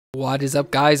What is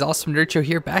up, guys? AwesomeNerdZeo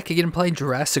here, back again playing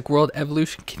Jurassic World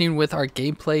Evolution, continuing with our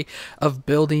gameplay of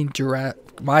building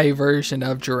my version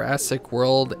of Jurassic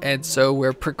World. And so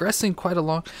we're progressing quite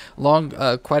a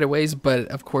quite a ways, but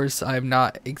of course I'm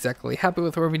not exactly happy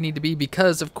with where we need to be,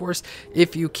 because of course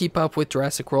if you keep up with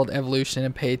Jurassic World Evolution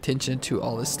and pay attention to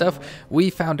all this stuff, we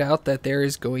found out that there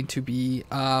is going to be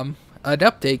an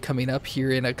update coming up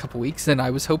here in a couple weeks, and I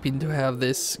was hoping to have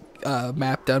this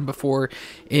map done before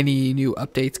any new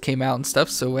updates came out and stuff.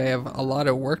 So I have a lot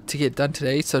of work to get done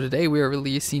today. So today we are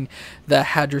releasing the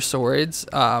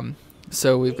Hadrosaurids.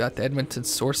 So we've got the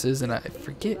Edmontosaurus, and I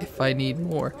forget if I need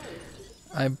more.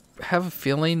 I have a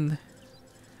feeling,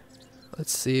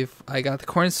 let's see, if I got the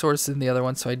Corythosaurus in the other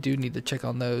one, so I do need to check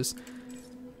on those.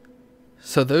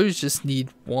 So those just need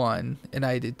one, and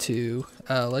I did two.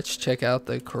 Let's check out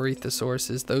the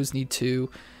Corythosaurus. Those need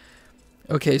two.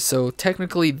 Okay, so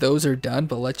technically those are done,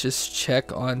 but let's just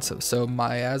check on so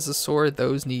Maiasaura,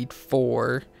 those need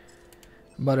 4.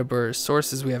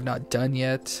 Muttaburrasaurus we have not done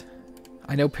yet.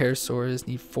 I know Parasaurolophus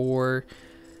need 4.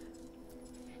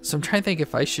 So I'm trying to think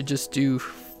if I should just do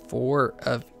 4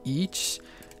 of each.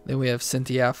 Then we have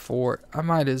Tsintaosaurus 4.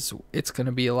 It's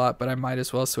gonna be a lot, but I might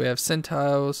as well. So we have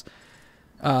Tsintaosaurus,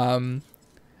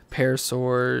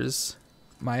 Parasaurs,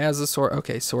 Maiasaura.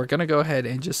 Okay, so we're gonna go ahead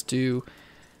and just do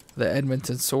the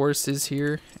Edmontosaurus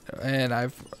here, and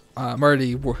I've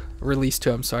already released 2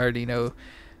 of them, so I already know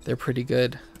they're pretty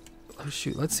good. Oh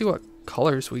shoot, let's see what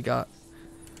colors we got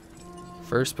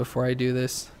first before I do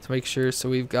this to make sure. So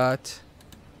we've got,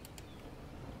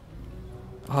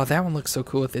 oh, that one looks so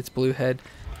cool with its blue head.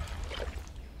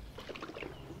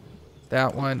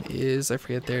 That one is, I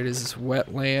forget, there it is,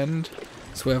 wetland.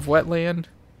 So we have wetland.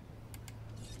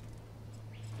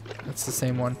 That's the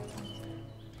same one.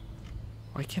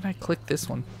 Why can't I click this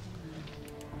one?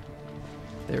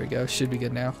 There we go. Should be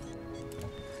good now.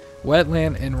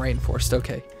 Wetland and rainforest.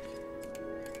 Okay.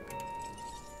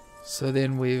 So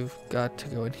then we've got to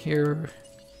go in here.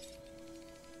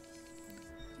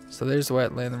 So there's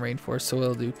wetland and rainforest. So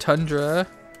we'll do tundra.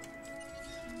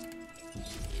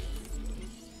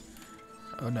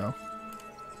 Oh no.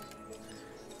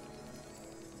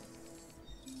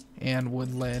 And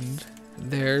woodland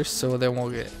there. So then we'll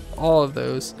get all of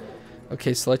those.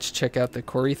 Okay, so let's check out the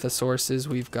Corythosaurus.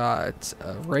 We've got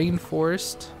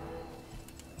rainforest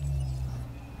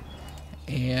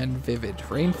and vivid.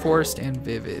 Rainforest and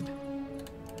vivid.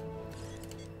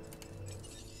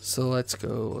 So let's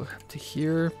go to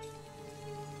here.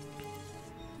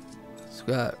 So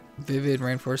we got vivid,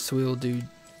 rainforest. So we'll do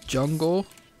jungle.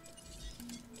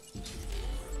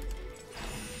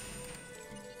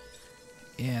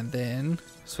 And then,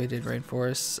 so we did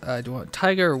rainforest. Do you want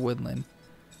taiga or woodland?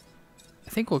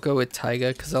 I think we'll go with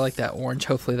taiga because I like that orange.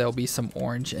 Hopefully there'll be some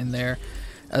orange in there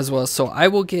as well. So I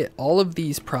will get all of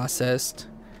these processed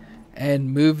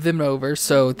and move them over.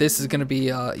 So this is going to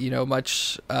be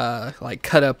much like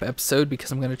cut up episode,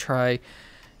 because I'm going to try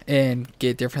and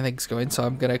get different things going. So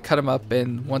I'm going to cut them up,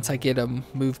 and once I get them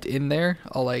moved in there,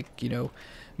 I'll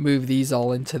move these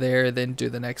all into there, then do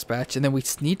the next batch. And then we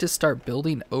need to start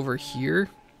building over here.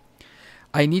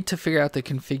 I need to figure out the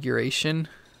configuration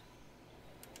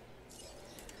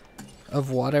of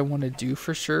what I want to do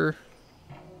for sure.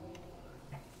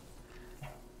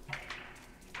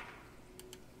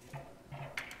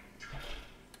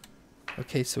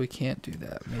 Okay, so we can't do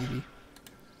that, maybe.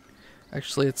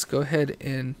 Actually, let's go ahead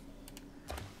and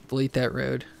delete that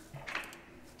road.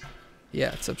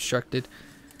 Yeah, it's obstructed.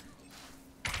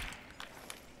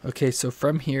 Okay, so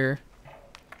from here,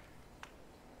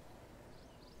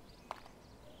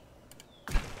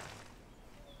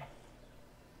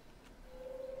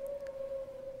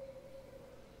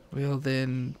 we'll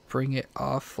then bring it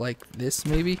off like this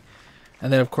maybe.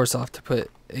 And then of course I'll have to put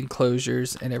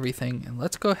enclosures and everything. And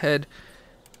let's go ahead.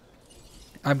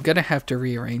 I'm going to have to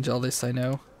rearrange all this, I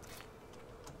know.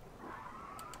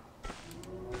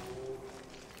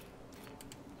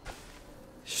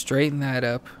 Straighten that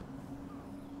up.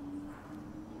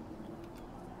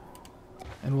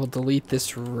 And we'll delete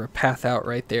this path out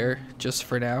right there just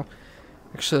for now.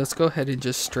 Actually, let's go ahead and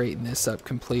just straighten this up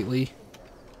completely.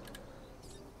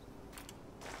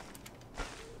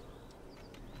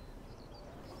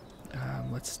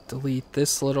 Let's delete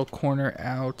this little corner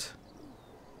out.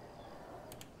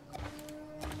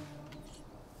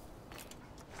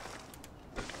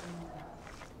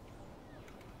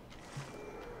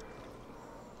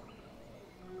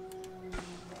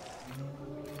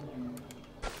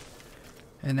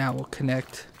 And now we'll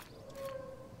connect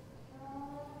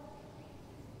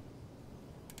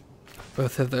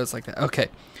both of those like that. Okay,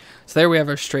 so there we have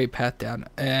our straight path down.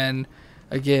 And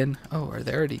again. Oh, are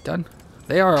they already done?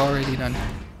 They are already done.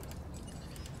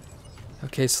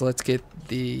 Okay, so let's get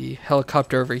the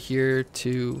helicopter over here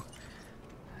to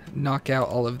knock out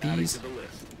all of these.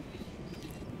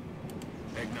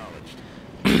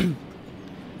 Hey,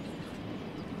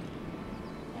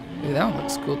 that one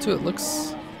looks cool too. It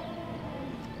looks...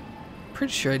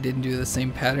 Pretty sure I didn't do the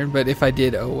same pattern, but if I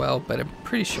did, oh well. But I'm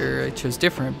pretty sure I chose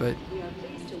different, but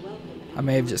I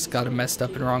may have just got it messed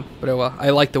up and wrong. But oh well. I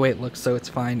like the way it looks, so it's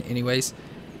fine anyways.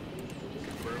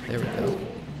 There we go.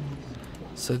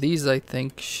 So these, I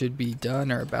think, should be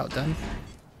done or about done.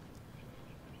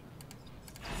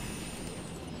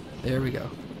 There we go.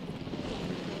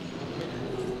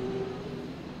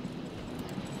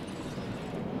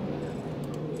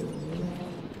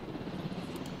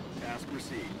 Task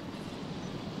received.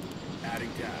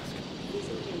 Adding task.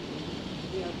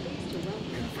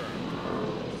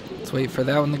 Confirmed. Let's wait for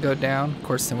that one to go down. Of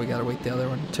course, then we gotta wait the other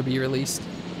one to be released.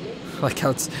 Like how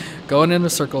it's going in a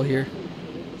circle here.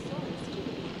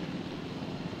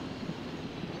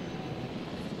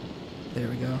 There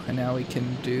we go. And now we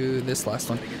can do this last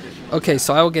one. Okay,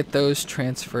 so I will get those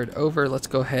transferred over. Let's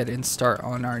go ahead and start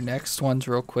on our next ones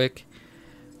real quick,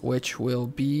 which will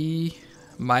be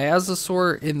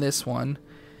Maiasaura in this one.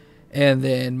 And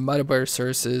then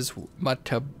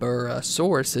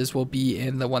Muttaburrasaurus will be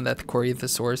in the one that the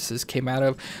Corythosaurus came out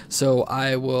of. So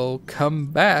I will come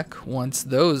back once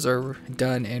those are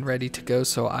done and ready to go.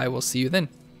 So I will see you then.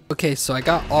 Okay, so I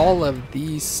got all of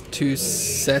these two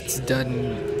sets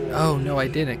done. Oh, no, I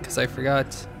didn't, because I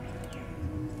forgot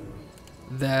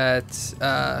that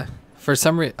for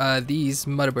some reason these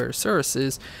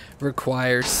Muttaburrasaurus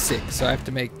require 6. So I have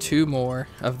to make 2 more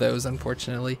of those,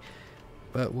 unfortunately.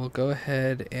 But we'll go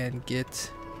ahead and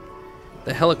get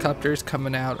the helicopters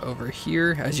coming out over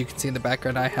here. As you can see in the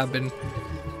background, I have been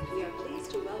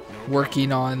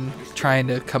working on trying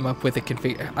to come up with a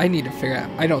config. I need to figure out.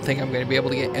 I don't think I'm going to be able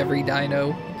to get every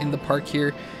dino in the park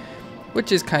here,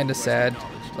 which is kind of sad.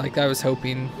 Like, I was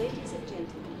hoping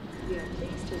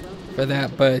for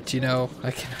that, but you know,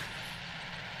 I can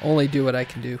only do what I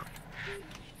can do.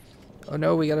 Oh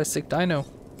no, we got a sick dino.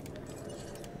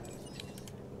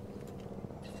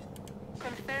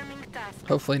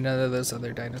 Hopefully none of those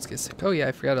other dinos get sick. Oh yeah,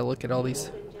 I forgot to look at all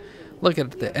these. Look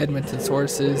at the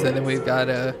Edmontosauruses, and then we've got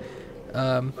a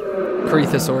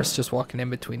Corythosaurus just walking in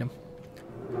between them.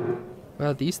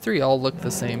 Well, these 3 all look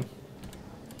the same.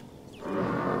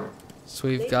 So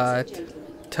we've got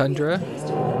Tundra,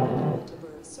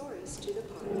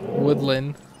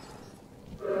 Woodland.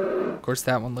 Of course,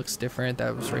 that one looks different.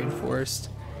 That was Rainforest.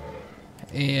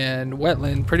 And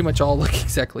Wetland. Pretty much all look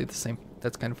exactly the same.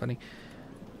 That's kind of funny.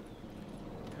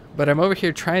 But I'm over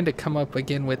here trying to come up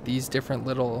again with these different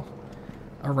little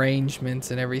arrangements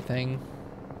and everything.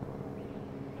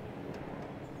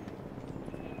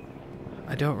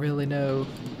 I don't really know.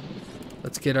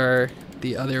 Let's get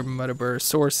the other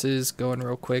Muttaburrasaurus going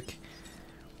real quick.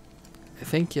 I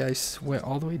think I went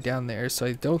all the way down there, so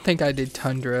I don't think I did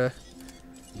Tundra.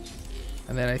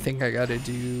 And then I think I gotta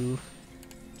do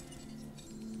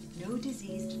no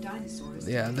diseased dinosaurs.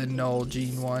 Yeah, the null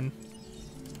gene one.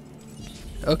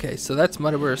 Okay, so that's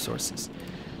Muttaburrasaurus.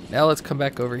 Now let's come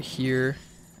back over here.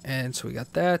 And so we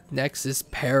got that. Next is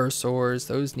Parasaurs.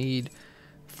 Those need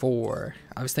 4.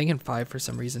 I was thinking 5 for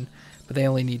some reason, but they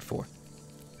only need 4.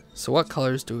 So what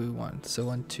colors do we want? So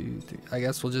 1, 2, 3. I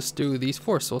guess we'll just do these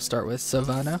 4. So we'll start with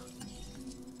Savannah.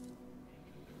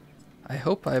 I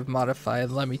hope I've modified.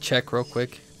 Let me check real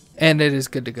quick. And it is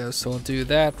good to go. So we'll do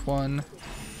that one.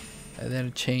 And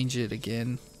then change it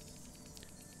again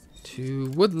to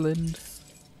Woodland.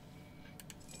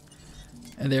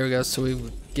 And there we go. So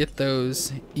we get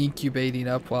those incubating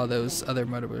up while those other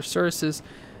Muttaburrasaurus.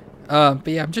 But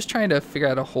yeah, I'm just trying to figure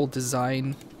out a whole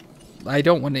design. I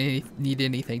don't want to need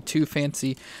anything too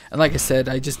fancy. And like I said,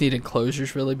 I just need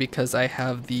enclosures really because I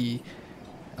have the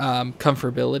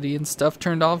comfortability and stuff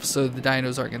turned off. So the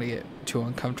dinos aren't going to get too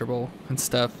uncomfortable and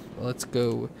stuff. Let's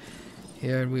go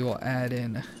here and we will add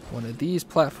in one of these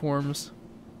platforms.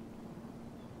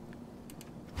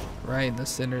 Right in the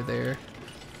center there.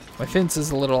 My fence is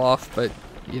a little off, but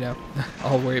you know,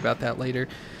 I'll worry about that later.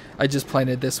 I just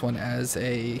planted this one as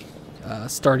a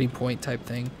starting point type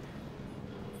thing.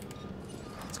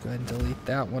 Let's go ahead and delete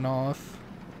that one off.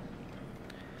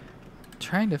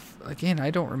 Trying to, again, I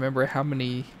don't remember how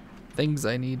many things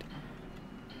I need.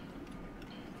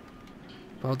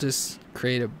 I'll just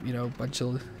create a, you know, bunch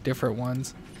of different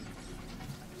ones.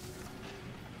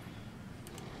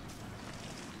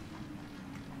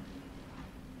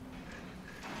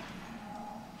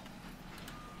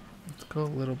 Go a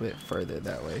little bit further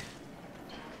that way.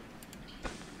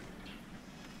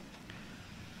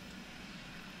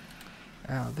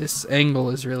 Wow, this angle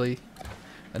is really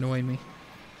annoying me.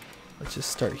 Let's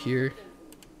just start here.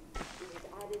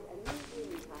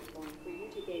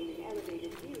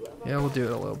 Yeah, we'll do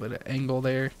it a little bit of angle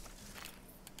there.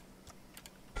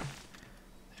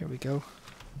 There we go.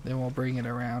 Then we'll bring it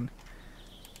around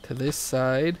to this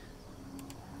side.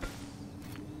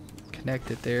 Connect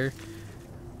it there.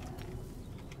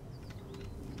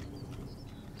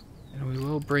 And we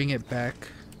will bring it back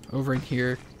over in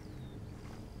here.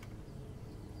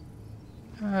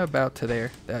 About to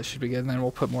there. That should be good. And then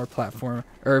we'll put more platform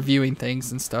or viewing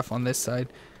things and stuff on this side.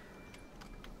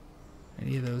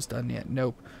 Any of those done yet?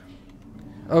 Nope.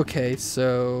 Okay,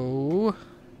 so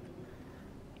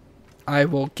I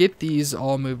will get these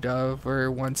all moved over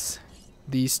once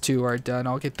these two are done.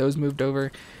 I'll get those moved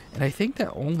over. And I think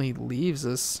that only leaves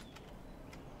us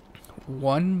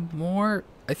one more,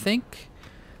 I think.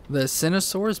 The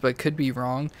Tsintaosaurus, but could be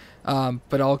wrong.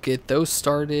 But I'll get those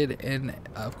started and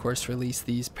of course release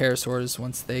these Parasaurolophus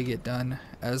once they get done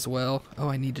as well. Oh,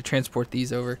 I need to transport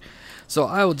these over. So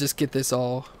I will just get this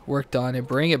all worked on and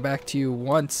bring it back to you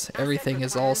once everything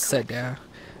is all set down.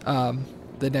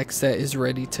 The next set is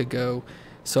ready to go.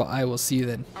 So I will see you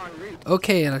then.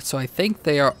 Okay, and so I think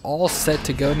they are all set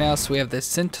to go now. So we have the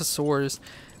Tsintaosaurus.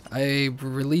 I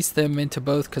released them into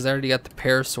both because I already got the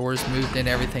Parasaurus moved and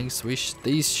everything. So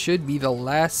these should be the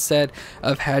last set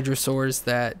of Hadrosaurs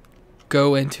that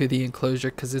go into the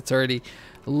enclosure because it's already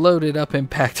loaded up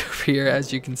and packed over here,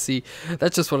 as you can see.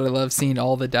 That's just what I love, seeing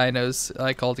all the dinos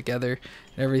like all together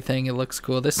and everything. It looks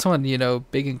cool. This one, you know,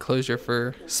 big enclosure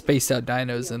for spaced out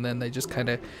dinos, and then they just kind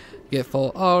of get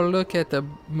full. Oh, look at the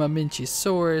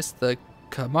Maiasaura, the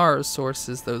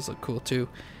Camarasaurus. Those look cool too.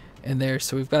 In there,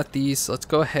 so we've got these. Let's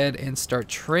go ahead and start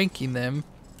tranking them.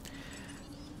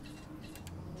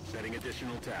 Setting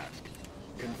additional task.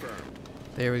 Confirmed.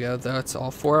 There we go. That's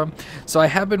all for them. So I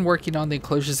have been working on the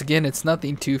enclosures again. It's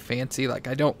nothing too fancy. Like,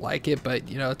 I don't like it, but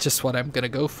you know, it's just what I'm gonna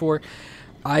go for.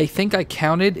 I think I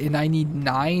counted, and I need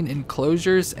 9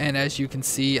 enclosures. And as you can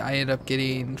see, I end up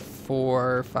getting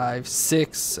 4, 5,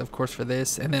 6, of course, for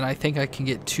this. And then I think I can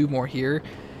get 2 more here.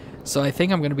 So I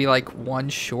think I'm gonna be like 1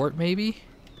 short, maybe.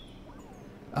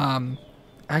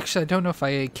 Actually, I don't know if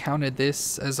I counted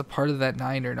this as a part of that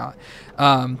 9 or not.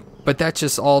 But that's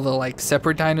just all the like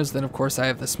separate dinos. Then of course I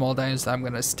have the small dinos that I'm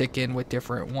gonna stick in with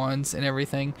different ones and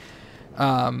everything.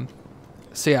 So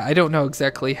yeah, I don't know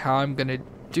exactly how I'm gonna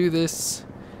do this.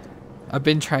 I've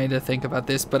been trying to think about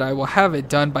this, but I will have it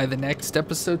done by the next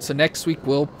episode. So next week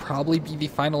will probably be the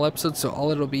final episode. So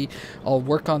all it'll be, I'll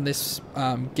work on this,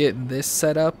 getting this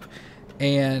set up,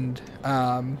 and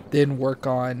then work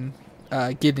on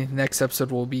getting the next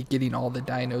episode will be getting all the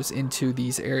dinos into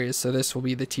these areas. So this will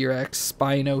be the T-Rex,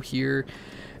 Spino here,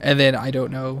 and then I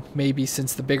don't know, maybe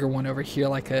since the bigger one over here,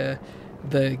 like the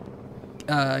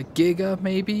Giga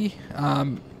maybe,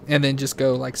 and then just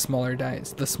go like smaller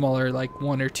dinos, the smaller like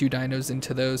 1 or 2 dinos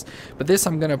into those. But this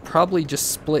I'm gonna probably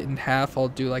just split in half. I'll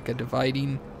do like a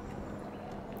dividing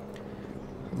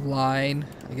line.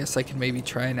 I guess I can maybe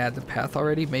try and add the path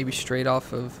already, maybe straight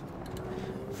off of,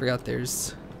 I forgot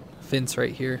there's fence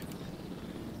right here.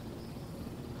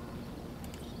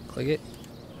 Click it.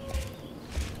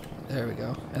 There we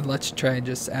go. And let's try and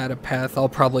just add a path. I'll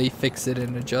probably fix it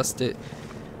and adjust it.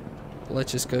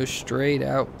 Let's just go straight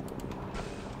out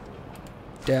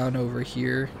down over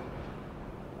here.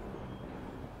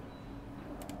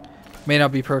 May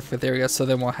not be perfect, but there we go. So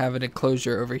then we'll have an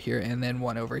enclosure over here and then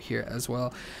one over here as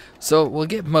well. So we'll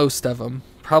get most of them.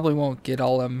 Probably won't get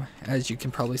all of them, as you can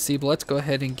probably see, but let's go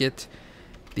ahead and get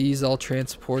these all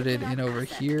transported in over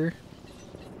here.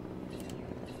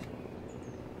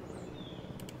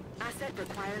 Asset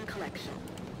requiring collection.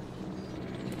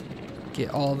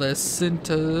 Get all the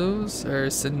Tsintos, or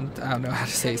I don't know how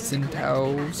to say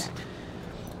Tsintaos.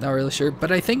 Not really sure,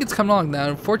 but I think it's coming along now.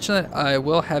 Unfortunately, I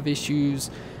will have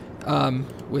issues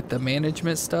with the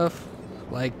management stuff.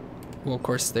 Like, well, of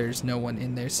course, there's no one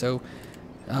in there, so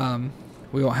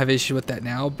we won't have issue with that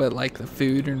now, but like the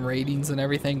food and ratings and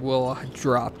everything will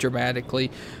drop dramatically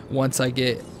once I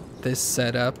get this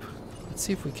set up. Let's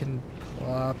see if we can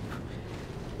plop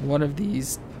one of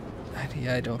these.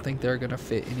 Yeah, I don't think they're gonna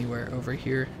fit anywhere over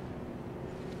here.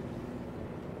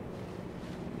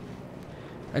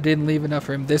 I didn't leave enough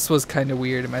room. This was kind of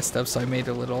weird and messed up, so I made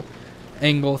a little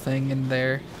angle thing in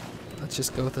there. Let's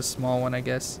just go with a small one, I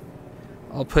guess.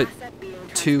 I'll put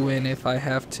 2 in if I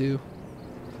have to.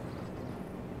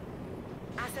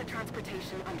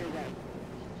 Transportation underway.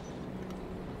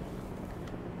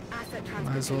 Asset transportation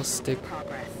Might as well stick in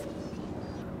progress.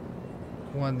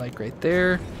 one like right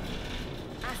there.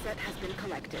 Asset has been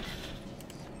collected.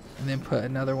 And then put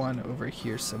another one over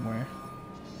here somewhere.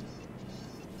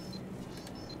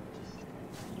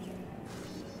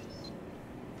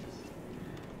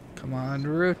 Come on,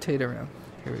 rotate around.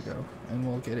 Here we go. And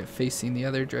we'll get it facing the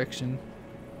other direction.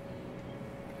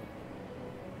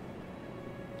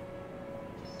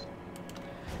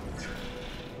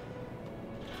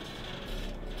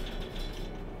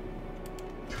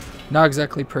 Not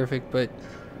exactly perfect, but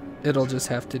it'll just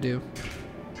have to do.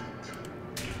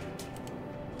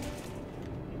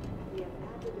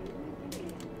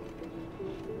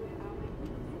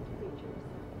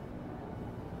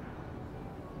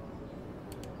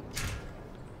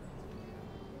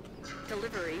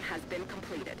 Delivery has been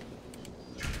completed.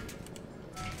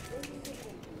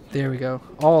 There we go.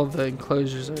 All of the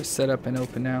enclosures are set up and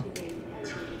open now.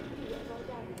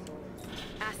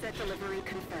 Asset delivery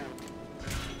confirmed.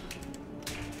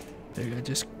 There you go.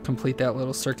 Just complete that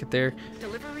little circuit there.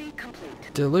 Delivery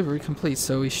complete. Delivery complete.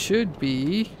 So we should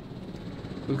be...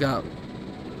 We've got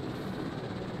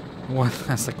one.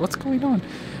 I was like, what's going on?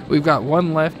 We've got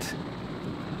one left.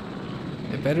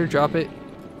 It better drop it.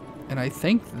 And I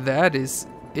think that is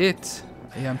it.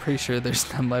 Yeah, I'm pretty sure there's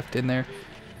none left in there.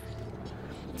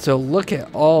 So look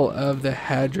at all of the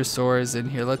Hadrosaurs in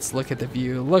here. Let's look at the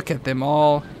view. Look at them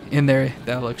all in there.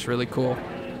 That looks really cool.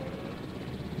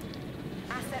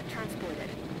 Asset transported.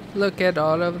 Look at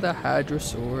all of the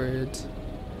Hadrosaurs.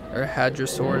 Or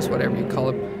Hadrosaurs, whatever you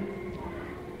call them.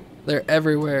 They're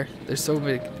everywhere. There's so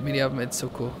many of them. It's so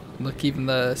cool. Look, even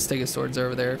the Stegosaurs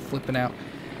over there flipping out.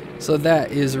 So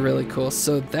that is really cool.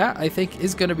 So that, I think,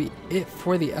 is going to be it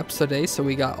for the episode today. So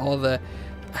we got all the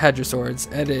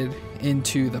Hadrosaurs added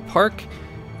into the park.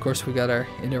 Of course, we got our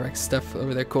indirect stuff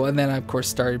over there. Cool. And then I, of course,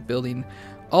 started building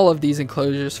all of these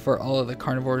enclosures for all of the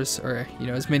carnivores, or, you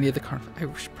know, as many of the carnivores.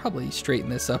 I should probably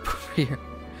straighten this up over here.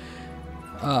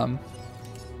 Oh,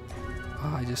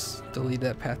 I just deleted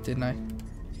that path, didn't I?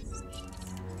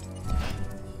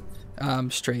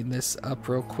 Straighten this up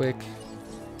real quick.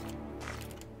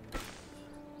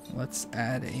 Let's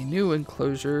add a new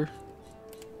enclosure.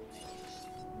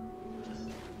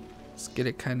 Let's get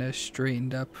it kind of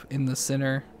straightened up in the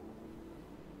center.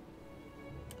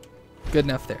 Good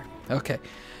enough there. Okay.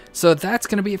 So that's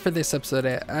going to be it for this episode,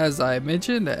 as I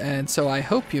mentioned. And so I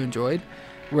hope you enjoyed.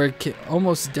 We're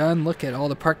almost done. Look at all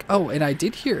the park. Oh, and I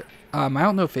did hear, I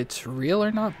don't know if it's real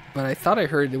or not, but I thought I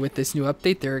heard with this new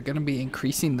update they're going to be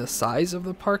increasing the size of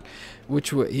the park,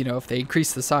 which would, you know, if they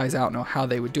increase the size, I don't know how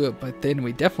they would do it, but then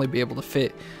we'd definitely be able to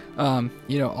fit,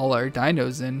 you know, all our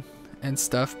dinos in and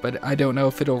stuff. But I don't know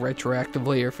if it'll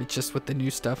retroactively or if it's just with the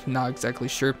new stuff. I'm not exactly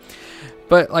sure.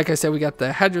 But like I said, we got the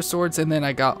Hadrosaurs, and then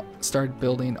I started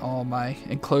building all my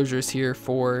enclosures here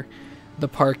for the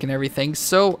park and everything.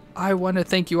 So I want to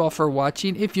thank you all for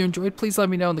watching. If you enjoyed, please let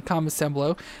me know in the comments down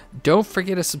below. Don't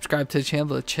forget to subscribe to the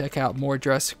channel to check out more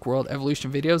Jurassic World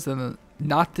Evolution videos, and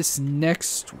not this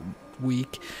next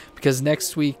week, because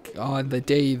next week on the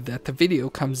day that the video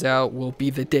comes out will be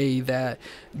the day that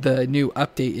the new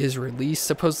update is released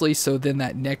supposedly. So then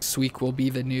that next week will be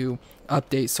the new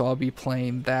update, so I'll be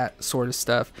playing that sort of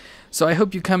stuff. So I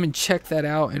hope you come and check that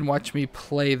out and watch me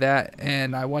play that.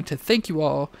 And I want to thank you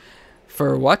all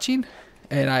for watching,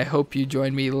 and I hope you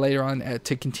join me later on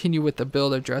to continue with the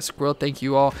build of Jurassic World. Thank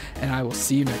you all, and I will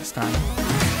see you next time.